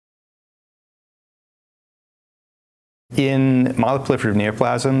In myeloproliferative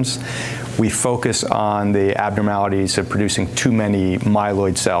neoplasms, we focus on the abnormalities of producing too many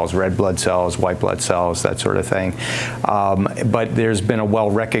myeloid cells, red blood cells, white blood cells, that sort of thing. But there's been a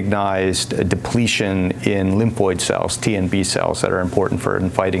well-recognized depletion in lymphoid cells, T and B cells, that are important for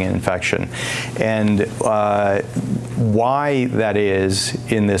fighting an infection. And why that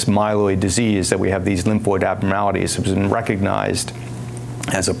is in this myeloid disease, that we have these lymphoid abnormalities, has been recognized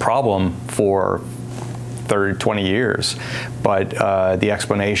as a problem for 20 years, but the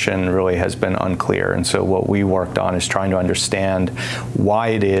explanation really has been unclear. And so what we worked on is trying to understand why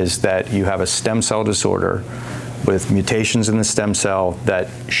it is that you have a stem cell disorder with mutations in the stem cell that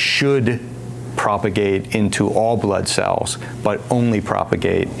should propagate into all blood cells, but only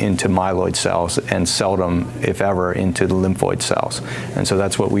propagate into myeloid cells and seldom, if ever, into the lymphoid cells. And so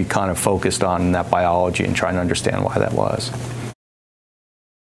that's what we kind of focused on in that biology and trying to understand why that was.